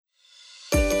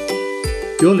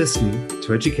You're listening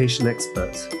to Education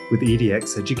Experts with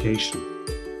EDX Education.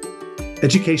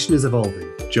 Education is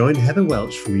evolving. Join Heather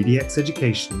Welch from EDX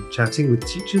Education chatting with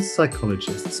teachers,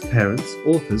 psychologists, parents,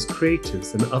 authors,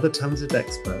 creators, and other talented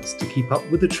experts to keep up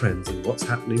with the trends and what's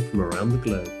happening from around the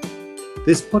globe.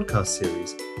 This podcast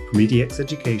series from EDX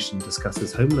Education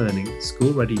discusses home learning,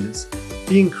 school readiness,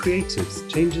 being creatives,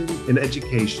 changing in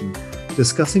education,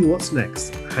 discussing what's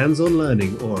next, hands-on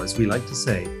learning, or as we like to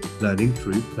say, learning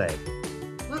through play.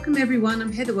 Welcome everyone,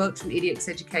 I'm Heather Welch from EDX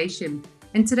Education,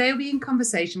 and today we'll be in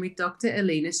conversation with Dr.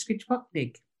 Elena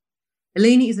Skrichpotnik.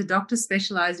 Elena is a doctor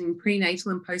specialising in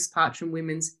prenatal and postpartum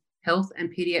women's health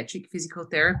and paediatric physical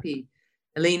therapy.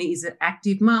 Elena is an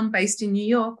active mum based in New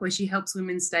York where she helps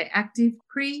women stay active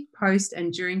pre, post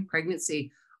and during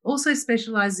pregnancy, also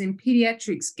specialises in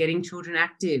paediatrics, getting children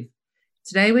active.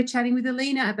 Today we're chatting with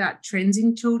Elena about trends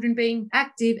in children being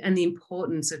active and the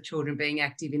importance of children being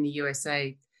active in the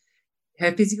USA,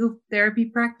 her physical therapy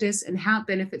practice and how it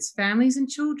benefits families and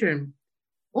children.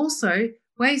 Also,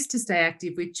 ways to stay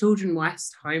active with children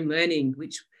whilst home learning,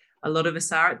 which a lot of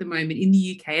us are at the moment in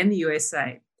the UK and the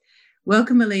USA.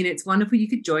 Welcome, Elena. It's wonderful you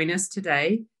could join us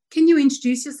today. Can you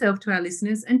introduce yourself to our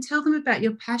listeners and tell them about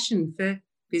your passion for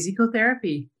physical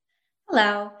therapy?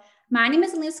 Hello, my name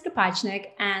is Elena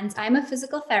Skrichpotnik, and I'm a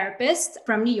physical therapist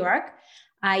from New York.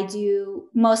 I do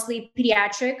mostly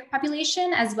pediatric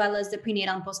population as well as the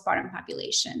prenatal and postpartum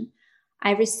population.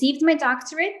 I received my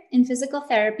doctorate in physical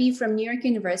therapy from New York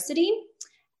University.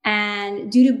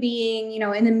 And due to being,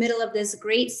 in the middle of this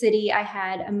great city, I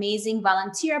had amazing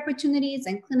volunteer opportunities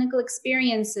and clinical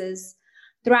experiences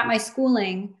throughout my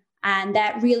schooling. And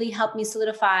that really helped me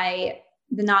solidify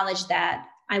the knowledge that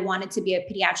I wanted to be a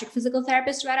pediatric physical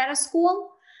therapist right out of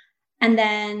school. And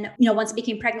then, once I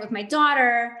became pregnant with my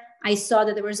daughter, I saw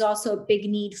that there was also a big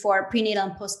need for prenatal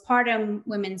and postpartum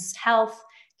women's health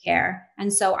care.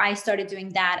 And so I started doing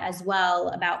that as well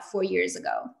about 4 years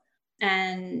ago.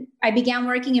 And I began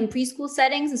working in preschool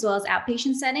settings as well as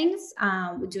outpatient settings,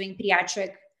 doing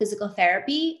pediatric physical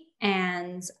therapy.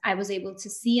 And I was able to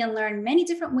see and learn many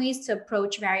different ways to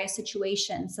approach various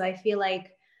situations. So I feel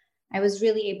like I was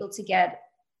really able to get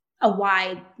a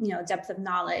wide, depth of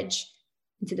knowledge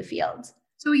into the field.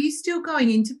 So are you still going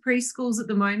into preschools at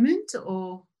the moment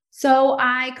or? So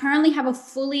I currently have a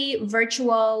fully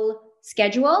virtual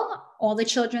schedule. All the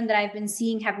children that I've been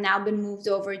seeing have now been moved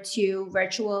over to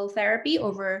virtual therapy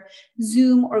over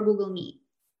Zoom or Google Meet.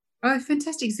 Oh,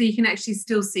 fantastic. So you can actually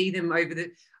still see them over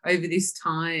this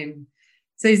time.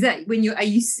 So is that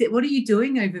what are you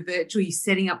doing over virtual? Are you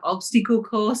setting up obstacle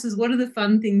courses? What are the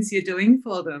fun things you're doing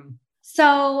for them?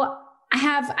 So I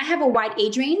have a wide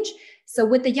age range. So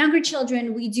with the younger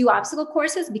children, we do obstacle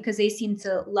courses because they seem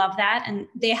to love that and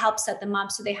they help set them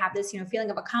up. So they have this, feeling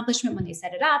of accomplishment when they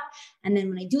set it up. And then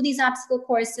when they do these obstacle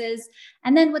courses,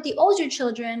 and then with the older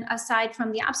children, aside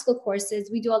from the obstacle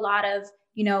courses, we do a lot of,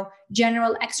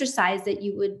 general exercise that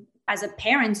you would as a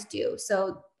parent do.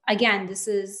 So again, this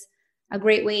is a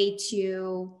great way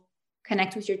to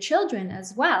connect with your children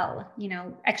as well,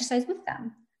 exercise with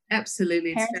them.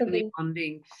 Absolutely. It's family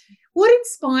bonding. What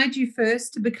inspired you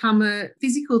first to become a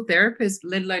physical therapist,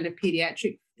 let alone a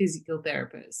pediatric physical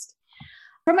therapist?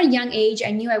 From a young age,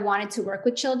 I knew I wanted to work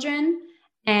with children.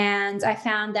 And I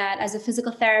found that as a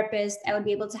physical therapist, I would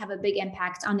be able to have a big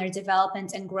impact on their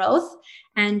development and growth.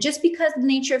 And just because of the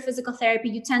nature of physical therapy,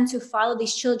 you tend to follow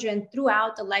these children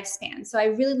throughout the lifespan. So I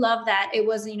really love that it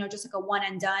wasn't, just like a one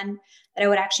and done, that I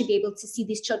would actually be able to see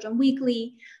these children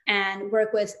weekly and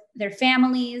work with their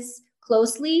families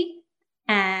closely.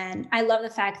 And I love the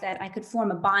fact that I could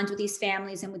form a bond with these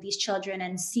families and with these children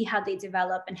and see how they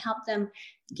develop and help them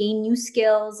gain new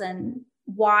skills and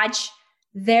watch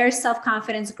their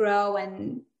self-confidence grow.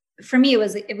 And for me, it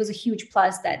was a huge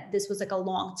plus that this was like a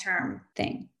long-term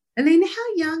thing. Elena,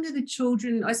 how young are the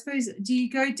children? I suppose, do you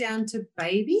go down to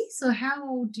babies or how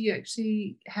old do you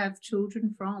actually have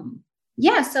children from?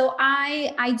 Yeah, so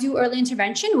I do early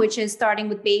intervention, which is starting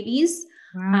with babies.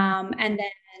 Wow.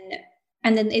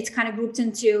 And then it's kind of grouped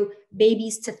into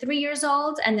babies to 3 years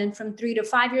old, and then from 3 to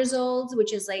 5 years old,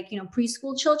 which is like,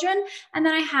 preschool children. And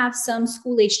then I have some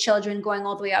school age children going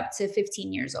all the way up to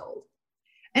 15 years old.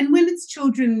 And when it's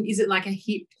children, is it like a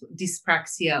hip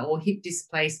dyspraxia or hip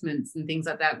displacements and things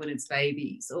like that when it's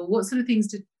babies? Or what sort of things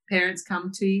do parents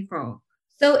come to you for?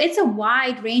 So it's a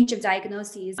wide range of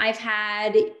diagnoses. I've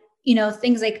had,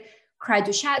 things like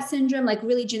Cry-Duchat syndrome, like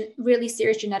really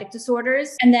serious genetic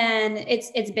disorders. And then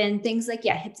it's been things like,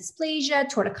 hip dysplasia,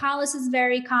 torticollis is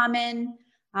very common,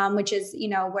 which is,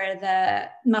 where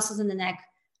the muscles in the neck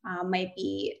might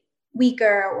be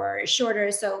weaker or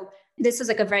shorter. So this is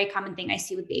like a very common thing I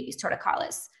see with babies,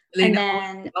 torticollis. Elena,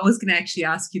 And then I was going to actually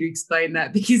ask you to explain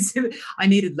that because I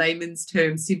needed layman's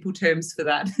terms, simple terms for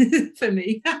that for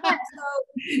me. yeah,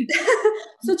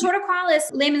 so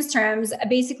torticollis, layman's terms,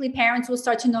 basically parents will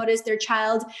start to notice their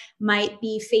child might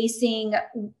be facing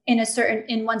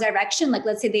in one direction. Like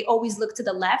let's say they always look to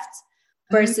the left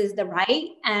versus the right.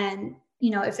 And,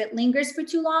 if it lingers for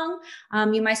too long,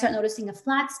 you might start noticing a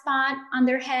flat spot on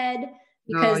their head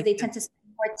because they tend to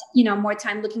spend more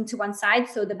time looking to one side.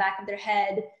 So the back of their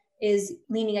head is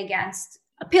leaning against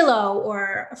a pillow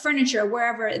or a furniture,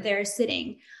 wherever they're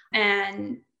sitting.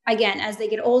 And again, as they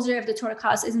get older, if the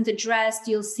torticollis isn't addressed,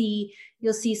 you'll see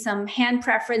some hand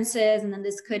preferences, and then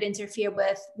this could interfere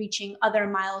with reaching other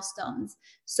milestones.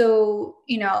 So,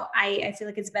 I feel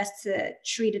like it's best to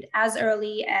treat it as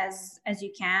early as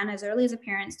you can, as early as a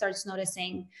parent starts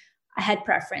noticing a head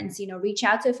preference. Reach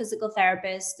out to a physical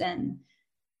therapist and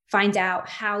find out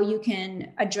how you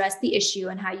can address the issue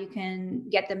and how you can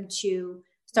get them to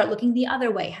start looking the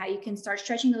other way, how you can start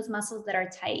stretching those muscles that are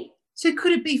tight. So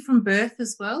could it be from birth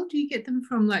as well? Do you get them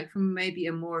from maybe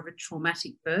a more of a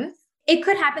traumatic birth? It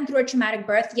could happen through a traumatic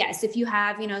birth. Yes. If you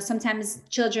have, sometimes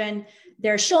children,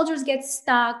 their shoulders get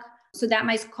stuck. So that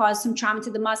might cause some trauma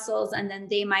to the muscles, and then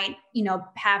they might,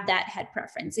 have that head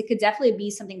preference. It could definitely be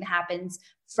something that happens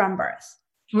from birth.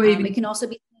 It can also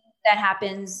be something that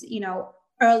happens,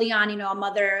 early on. A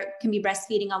mother can be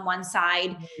breastfeeding on one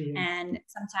side, and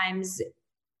sometimes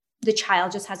the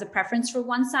child just has a preference for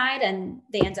one side and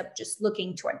they end up just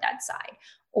looking toward that side.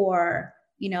 Or,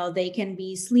 they can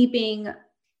be sleeping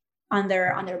on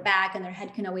their back and their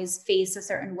head can always face a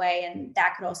certain way, and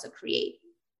that could also create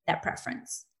that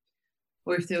preference.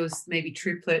 Or if there was maybe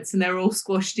triplets and they're all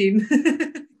squashed in.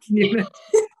 Can you imagine?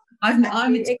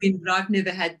 I'm a twin, but I've never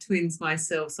had twins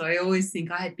myself. So I always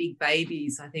think I had big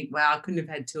babies. I think, wow, I couldn't have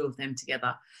had two of them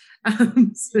together.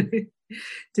 So,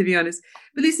 to be honest.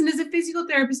 But listen, as a physical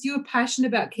therapist, you're passionate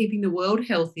about keeping the world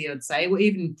healthy, I'd say, or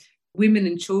even women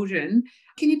and children.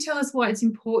 Can you tell us why it's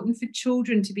important for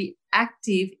children to be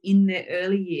active in their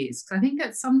early years? Because I think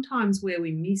that's sometimes where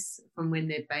we miss from when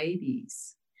they're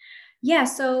babies. Yeah,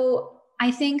 so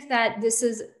I think that this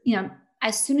is,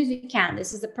 as soon as you can,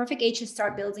 this is the perfect age to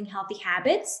start building healthy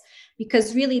habits,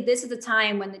 because really this is the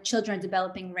time when the children are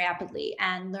developing rapidly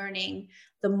and learning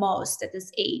the most at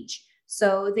this age.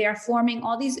 So they are forming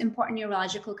all these important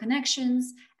neurological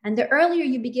connections. And the earlier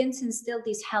you begin to instill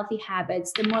these healthy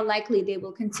habits, the more likely they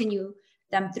will continue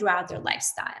them throughout their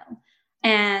lifestyle.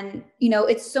 And,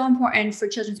 it's so important for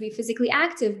children to be physically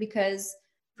active because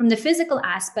from the physical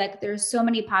aspect, there's so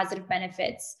many positive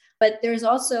benefits, but there's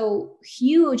also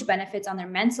huge benefits on their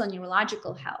mental and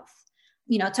neurological health.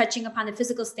 Touching upon the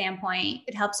physical standpoint,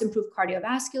 it helps improve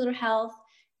cardiovascular health.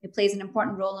 It plays an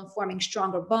important role in forming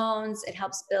stronger bones. It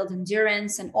helps build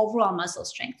endurance and overall muscle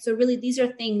strength. So really, these are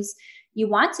things you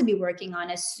want to be working on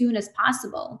as soon as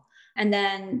possible. And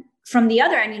then from the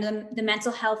other end, the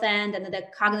mental health end and the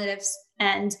cognitive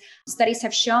end, studies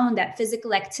have shown that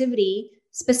physical activity,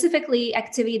 specifically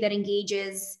activity that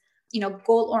engages,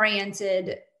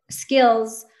 goal-oriented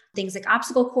skills, things like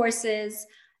obstacle courses,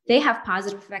 they have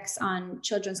positive effects on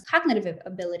children's cognitive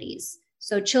abilities.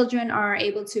 So children are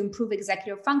able to improve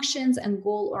executive functions and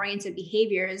goal-oriented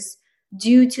behaviors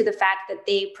due to the fact that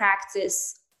they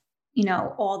practice,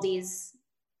 all these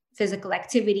physical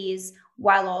activities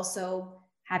while also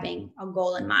having a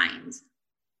goal in mind.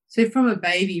 So from a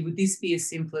baby, would this be as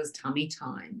simple as tummy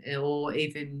time, or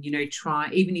even, try,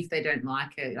 even if they don't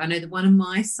like it? I know that one of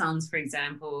my sons, for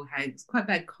example, had quite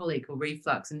bad colic or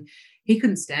reflux, and he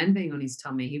couldn't stand being on his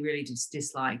tummy. He really just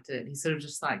disliked it. He sort of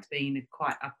just liked being in a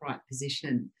quite upright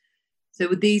position. So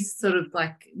would these sort of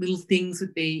like little things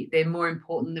they're more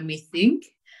important than we think?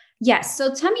 Yes.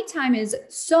 So tummy time is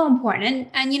so important.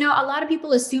 And, a lot of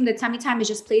people assume that tummy time is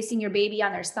just placing your baby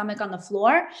on their stomach on the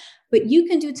floor, but you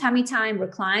can do tummy time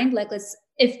reclined. Like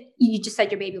if you just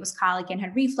said your baby was colic and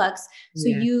had reflux, so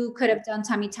you could have done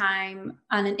tummy time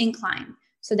on an incline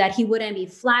so that he wouldn't be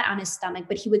flat on his stomach,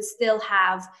 but he would still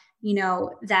have,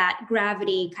 that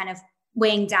gravity kind of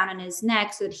weighing down on his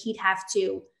neck so that he'd have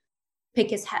to pick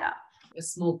his head up. A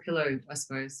small pillow, I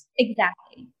suppose.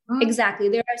 Exactly. Oh. Exactly.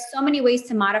 There are so many ways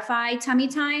to modify tummy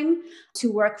time to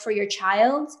work for your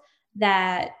child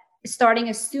that starting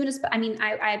as soon as,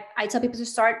 I tell people to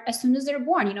start as soon as they're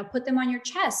born, put them on your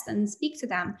chest and speak to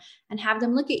them and have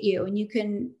them look at you.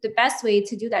 And the best way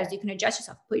to do that is you can adjust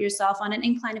yourself, put yourself on an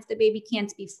incline if the baby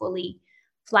can't be fully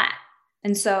flat.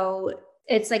 And so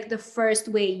it's like the first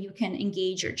way you can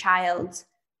engage your child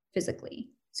physically.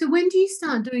 So when do you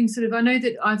start doing I know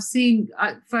that I've seen,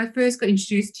 I first got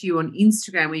introduced to you on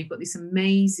Instagram where you've got this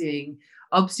amazing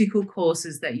obstacle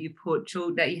courses that you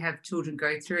have children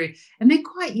go through, and they're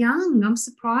quite young. I'm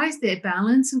surprised their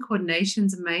balance and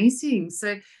coordination's amazing.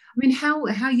 So, I mean, how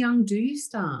young do you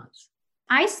start?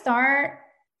 I start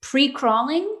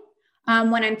pre-crawling.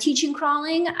 When I'm teaching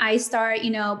crawling, I start,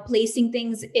 placing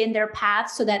things in their path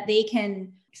so that they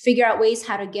can figure out ways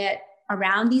how to get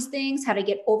around these things, how to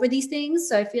get over these things.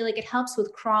 So I feel like it helps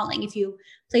with crawling. If you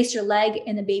place your leg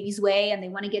in the baby's way and they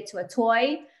want to get to a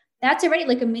toy, that's already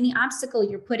like a mini obstacle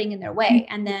you're putting in their way.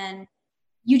 And then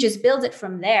you just build it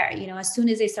from there. As soon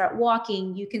as they start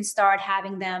walking, you can start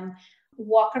having them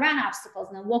walk around obstacles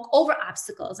and then walk over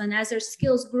obstacles. And as their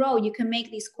skills grow, you can make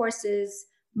these courses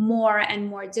more and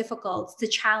more difficult to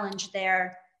challenge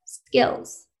their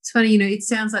skills. It's funny, it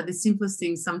sounds like the simplest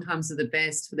things sometimes are the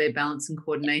best for their balance and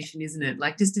coordination, isn't it?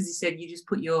 Like, just as you said, you just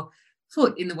put your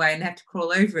foot in the way and have to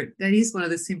crawl over it. That is one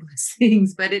of the simplest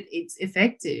things, but it's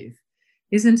effective,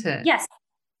 isn't it? Yes.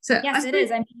 Yes, it is.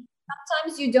 I mean,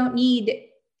 sometimes you don't need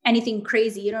anything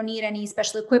crazy. You don't need any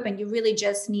special equipment. You really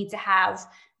just need to have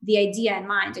the idea in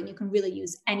mind, and you can really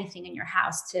use anything in your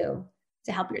house to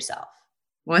help yourself.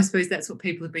 Well, I suppose that's what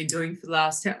people have been doing for the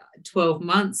last 12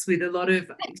 months with a lot of,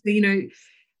 something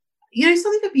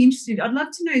I'd be interested in. I'd love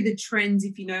to know the trends,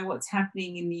 if you know what's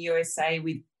happening in the USA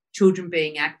with children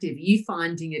being active. Are you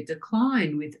finding a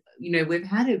decline with, we've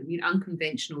had an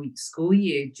unconventional school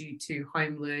year due to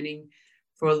home learning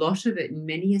for a lot of it in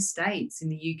many states in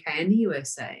the UK and the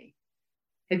USA.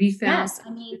 Have you found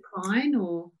a decline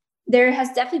or? There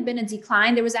has definitely been a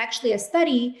decline. There was actually a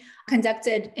study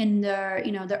conducted in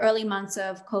the early months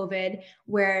of COVID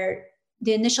where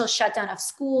the initial shutdown of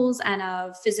schools and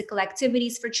of physical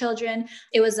activities for children,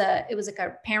 it was like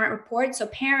a parent report. So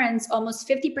almost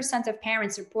 50% of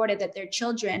parents reported that their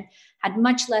children had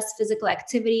much less physical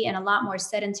activity and a lot more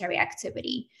sedentary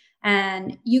activity.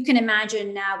 And you can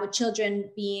imagine now with children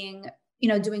being,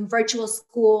 doing virtual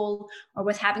school or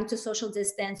with having to social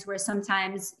distance where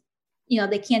sometimes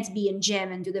they can't be in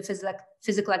gym and do the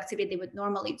physical activity they would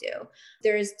normally do.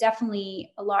 There is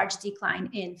definitely a large decline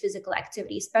in physical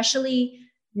activity, especially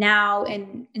now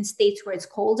in states where it's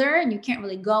colder and you can't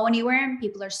really go anywhere and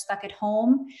people are stuck at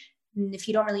home. And if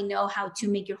you don't really know how to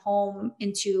make your home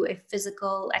into a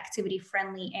physical activity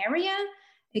friendly area,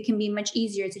 it can be much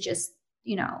easier to just,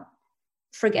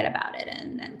 forget about it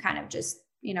and kind of just,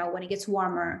 when it gets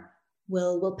warmer,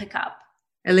 we'll pick up.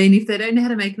 Aline, if they don't know how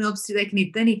to make an obstacle,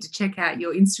 they need to check out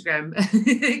your Instagram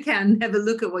account and have a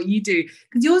look at what you do.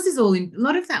 Because yours is a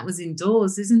lot of that was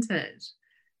indoors, isn't it?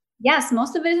 Yes,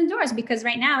 most of it is indoors because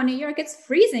right now in New York, it's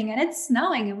freezing and it's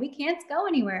snowing and we can't go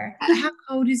anywhere. How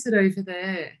cold is it over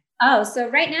there? Oh, so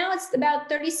right now it's about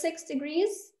 36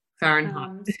 degrees.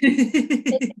 Fahrenheit.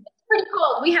 It's pretty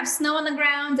cold. We have snow on the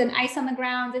ground and ice on the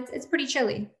ground. It's pretty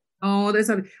chilly. Oh, that's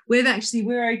lovely.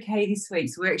 We're okay this week.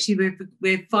 So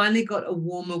we've finally got a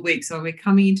warmer week. So we're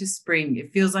coming into spring.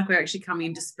 It feels like we're actually coming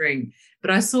into spring. But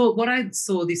what I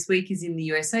saw this week is in the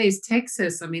USA is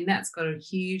Texas. I mean, that's got a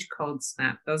huge cold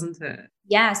snap, doesn't it?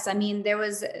 Yes. I mean,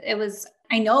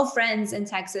 I know friends in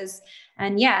Texas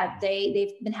and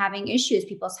they've been having issues.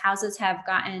 People's houses have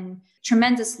gotten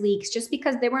tremendous leaks just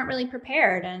because they weren't really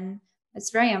prepared. And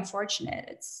it's very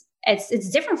unfortunate. It's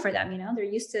different for them, they're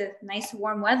used to nice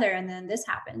warm weather and then this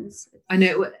happens. I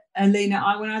know,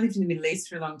 Alina, when I lived in the Middle East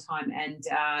for a long time and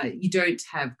you don't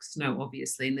have snow,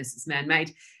 obviously, unless it's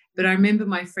man-made. But I remember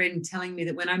my friend telling me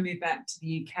that when I moved back to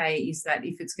the UK is that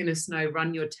if it's going to snow,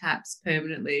 run your taps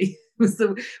permanently was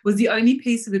the only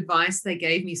piece of advice they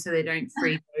gave me so they don't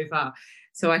freeze over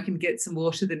so I can get some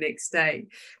water the next day.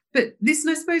 But listen,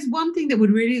 I suppose one thing that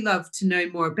we'd really love to know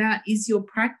more about is your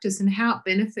practice and how it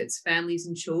benefits families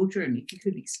and children. If you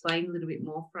could explain a little bit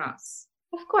more for us.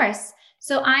 Of course.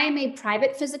 So I am a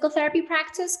private physical therapy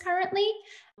practice currently,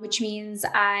 which means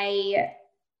I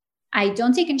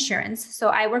don't take insurance. So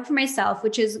I work for myself,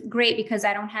 which is great because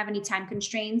I don't have any time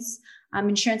constraints.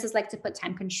 Insurances like to put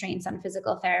time constraints on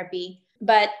physical therapy.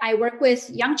 But I work with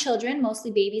young children,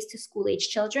 mostly babies to school-age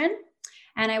children.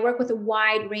 And I work with a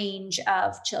wide range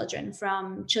of children,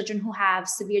 from children who have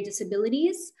severe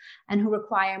disabilities and who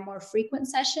require more frequent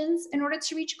sessions in order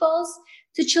to reach goals,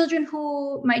 to children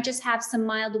who might just have some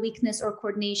mild weakness or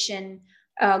coordination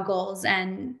goals,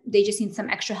 and they just need some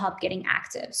extra help getting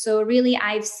active. So really,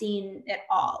 I've seen it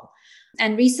all.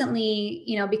 And recently,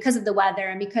 because of the weather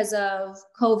and because of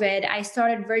COVID, I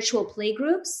started virtual play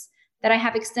groups that I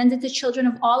have extended to children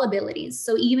of all abilities.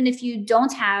 So even if you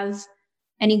don't have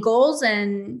any goals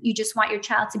and you just want your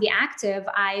child to be active,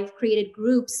 I've created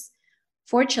groups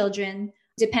for children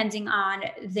depending on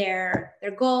their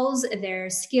goals, their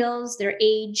skills, their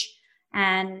age.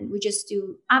 and we just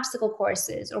do obstacle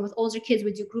courses, or with older kids,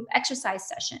 we do group exercise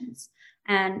sessions.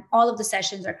 And all of the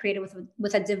sessions are created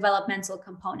with a developmental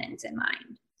component in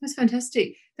mind. That's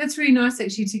fantastic. That's really nice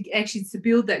actually to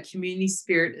build that community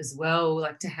spirit as well,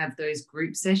 like to have those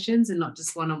group sessions and not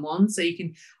just one-on-one. So you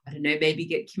can, I don't know, maybe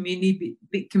get community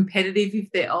bit competitive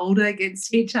if they're older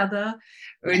against each other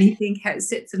or anything,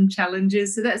 set some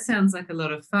challenges. So that sounds like a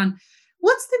lot of fun.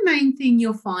 What's the main thing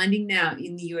you're finding now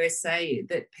in the USA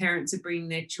that parents are bringing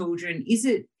their children? Is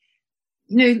it,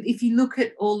 if you look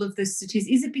at all of the statistics,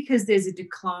 is it because there's a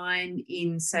decline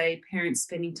in, say, parents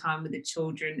spending time with the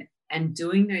children and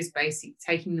doing those basic,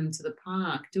 taking them to the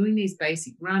park, doing these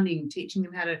basic running, teaching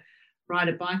them how to ride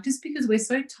a bike, just because we're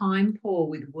so time poor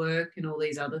with work and all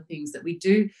these other things that we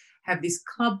do have this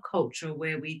club culture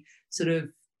where we sort of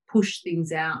push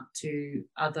things out to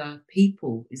other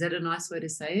people? Is that a nice way to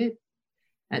say it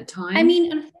at times? I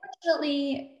mean,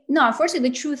 unfortunately,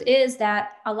 the truth is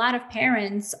that a lot of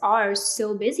parents are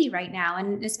so busy right now.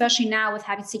 And especially now with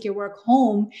having to take your work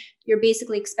home, you're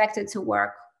basically expected to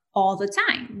work all the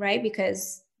time, right?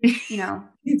 Because, you're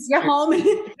home.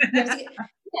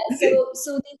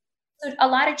 So a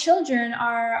lot of children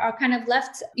are kind of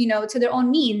left, to their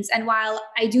own means. And while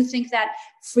I do think that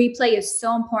free play is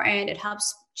so important, it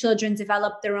helps children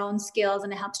develop their own skills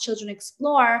and it helps children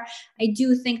explore, I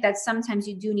do think that sometimes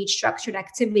you do need structured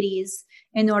activities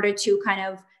in order to kind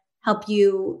of help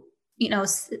you,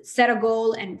 set a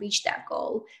goal and reach that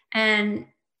goal. And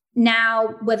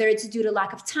now, whether it's due to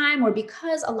lack of time or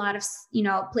because a lot of,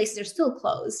 places are still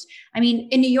closed. I mean,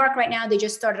 in New York right now, they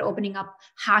just started opening up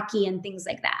hockey and things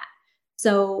like that.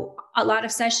 So a lot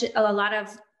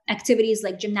of activities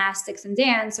like gymnastics and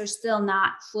dance are still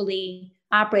not fully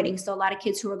operating. So a lot of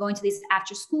kids who are going to these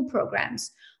after school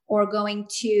programs or going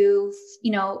to,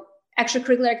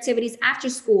 extracurricular activities after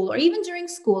school or even during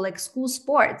school, like school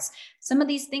sports, some of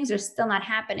these things are still not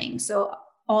happening. So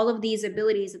all of these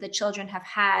abilities that the children have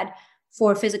had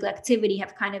for physical activity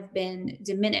have kind of been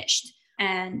diminished.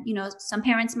 And, some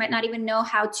parents might not even know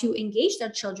how to engage their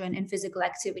children in physical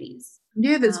activities.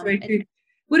 Yeah, that's very true.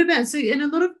 What about, and a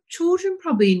lot of children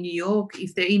probably in New York,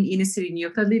 if they're in inner city New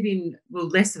York, they live in,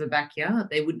 less of a backyard.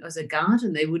 They wouldn't, as a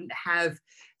garden, they wouldn't have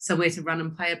somewhere to run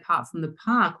and play apart from the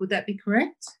park. Would that be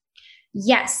correct?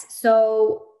 Yes.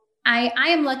 So I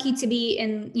am lucky to be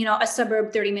in, a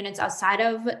suburb 30 minutes outside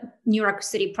of New York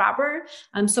City proper.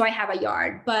 So I have a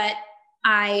yard, but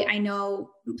I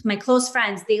know my close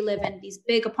friends, they live in these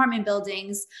big apartment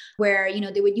buildings where,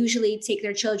 they would usually take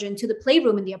their children to the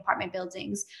playroom in the apartment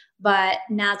buildings. But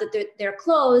now that they're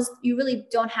closed, you really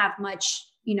don't have much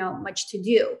to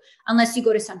do unless you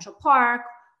go to Central Park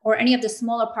or any of the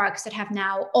smaller parks that have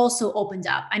now also opened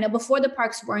up. I know before the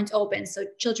parks weren't open, so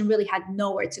children really had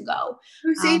nowhere to go.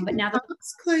 But now the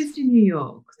parks closed in New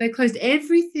York. They closed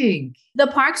everything. The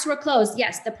parks were closed.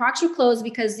 Yes, the parks were closed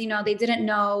because, they didn't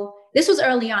know. This was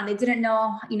early on. They didn't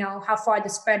know, how far the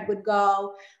spread would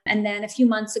go. And then a few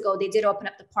months ago, they did open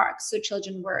up the parks, so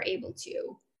children were able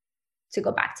to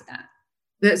go back to that.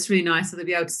 That's really nice. So they'll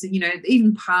be able to see,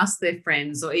 even pass their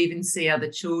friends or even see other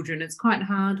children. It's quite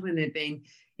hard when they're being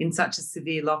in such a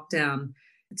severe lockdown,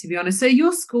 to be honest. So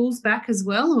your school's back as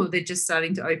well, or they're just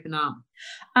starting to open up?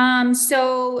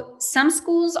 So some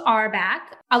schools are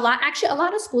back. A lot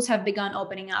of schools have begun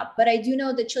opening up, but I do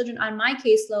know the children on my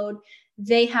caseload,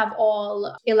 they have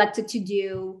all elected to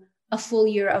do a full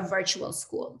year of virtual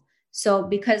school. So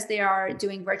because they are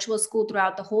doing virtual school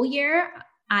throughout the whole year,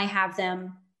 I have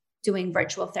them doing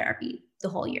virtual therapy the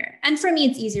whole year. And for me,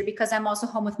 it's easier because I'm also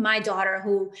home with my daughter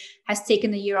who has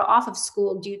taken the year off of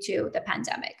school due to the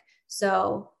pandemic.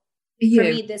 So for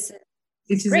me, this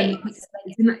is great.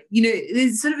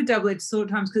 There's sort of a double-edged sword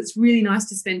at times because it's really nice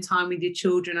to spend time with your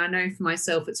children. I know for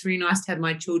myself, it's really nice to have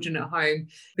my children at home.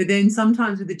 But then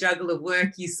sometimes with the juggle of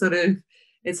work,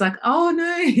 it's like, oh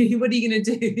no, what are you going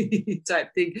to do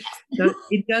type thing. So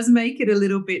it does make it a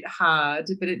little bit hard,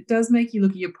 but it does make you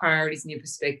look at your priorities and your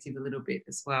perspective a little bit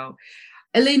as well.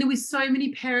 Alina, with so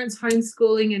many parents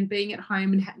homeschooling and being at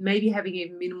home and maybe having a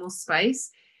minimal space,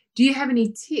 do you have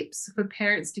any tips for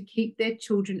parents to keep their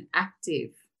children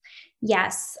active?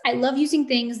 Yes, I love using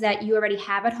things that you already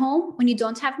have at home when you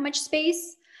don't have much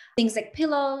space. Things like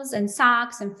pillows and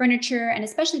socks and furniture, and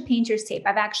especially painter's tape.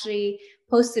 I've actually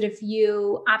posted a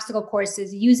few obstacle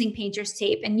courses using painter's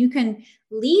tape, and you can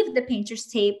leave the painter's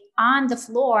tape on the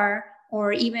floor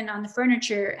or even on the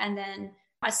furniture and then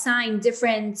assign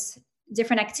different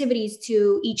activities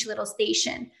to each little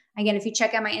station. Again, if you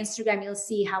check out my Instagram, you'll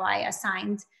see how I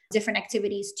assigned different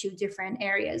activities to different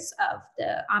areas of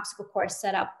the obstacle course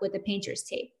set up with the painter's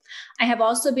tape. I have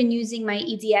also been using my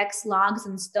EDX logs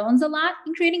and stones a lot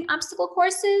in creating obstacle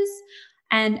courses.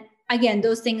 And again,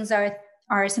 those things are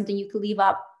something you could leave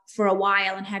up for a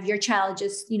while and have your child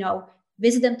just,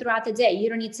 visit them throughout the day. You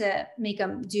don't need to make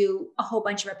them do a whole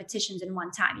bunch of repetitions in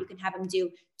one time. You can have them do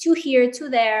 2 here, 2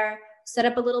 there, set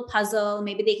up a little puzzle.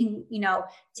 Maybe they can,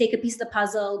 take a piece of the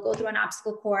puzzle, go through an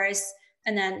obstacle course,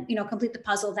 and then, complete the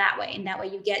puzzle that way. And that way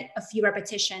you get a few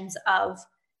repetitions of,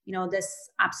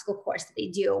 this obstacle course that they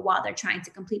do while they're trying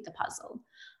to complete the puzzle.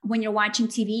 When you're watching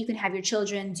TV, you can have your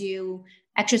children do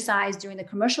exercise during the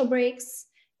commercial breaks.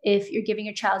 If you're giving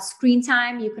your child screen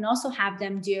time, you can also have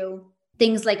them do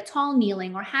things like tall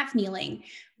kneeling or half kneeling,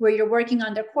 where you're working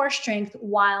on their core strength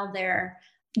while they're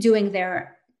doing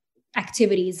their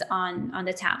activities on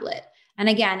the tablet. And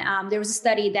again, there was a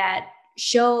study that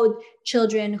showed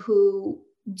children who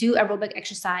do aerobic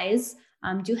exercise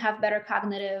do have better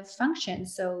cognitive function.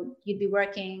 So you'd be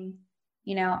working,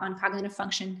 on cognitive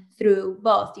function through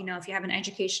both, if you have an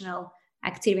educational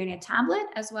activity on your tablet,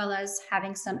 as well as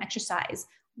having some exercise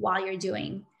while you're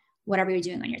doing whatever you're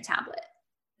doing on your tablet.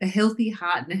 A healthy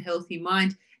heart and a healthy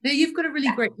mind. Now, you've got a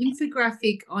really great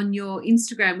infographic on your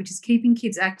Instagram, which is keeping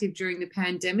kids active during the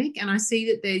pandemic. And I see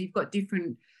that there you've got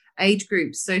different age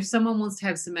groups. So if someone wants to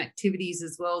have some activities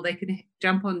as well, they can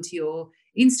jump onto your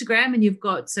Instagram, and you've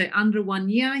got, so under 1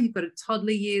 year, you've got a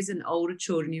toddler years and older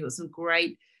children. You've got some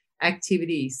great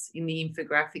activities in the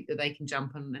infographic that they can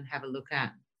jump on and have a look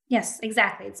at. Yes,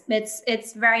 exactly.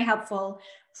 It's very helpful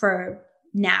for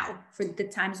now, for the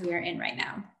times we are in right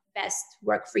now. Best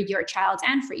work for your child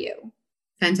and for you.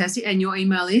 Fantastic. And your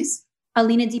email is?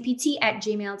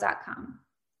 alinadpt@gmail.com.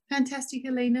 Fantastic,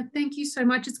 Alina. Thank you so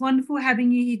much. It's wonderful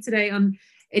having you here today on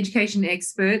Education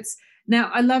Experts. Now,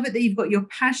 I love it that you've got your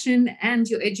passion and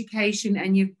your education,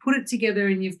 and you've put it together,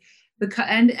 and you've become,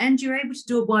 and you're able to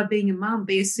do it by being a mum,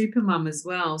 be a super mum as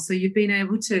well. So you've been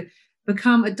able to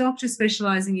become a doctor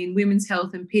specializing in women's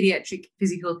health and pediatric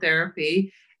physical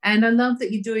therapy. And I love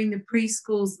that you're doing the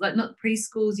preschools, like not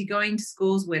preschools, you're going to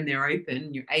schools when they're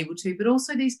open, you're able to, but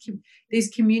also these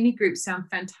community groups sound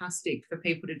fantastic for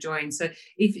people to join. So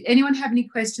if anyone have any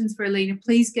questions for Alina,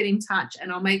 please get in touch,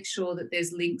 and I'll make sure that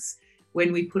there's links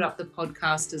when we put up the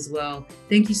podcast as well.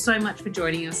 Thank you so much for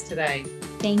joining us today.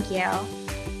 Thank you.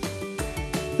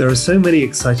 There are so many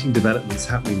exciting developments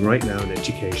happening right now in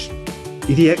education.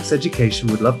 EDX Education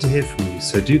would love to hear from you,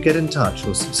 so do get in touch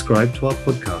or subscribe to our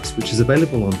podcast, which is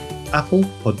available on Apple,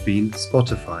 Podbean,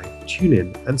 Spotify,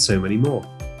 TuneIn, and so many more.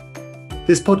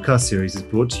 This podcast series is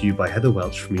brought to you by Heather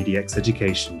Welch from EDX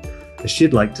Education, as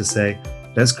she'd like to say,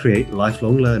 let's create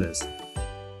lifelong learners.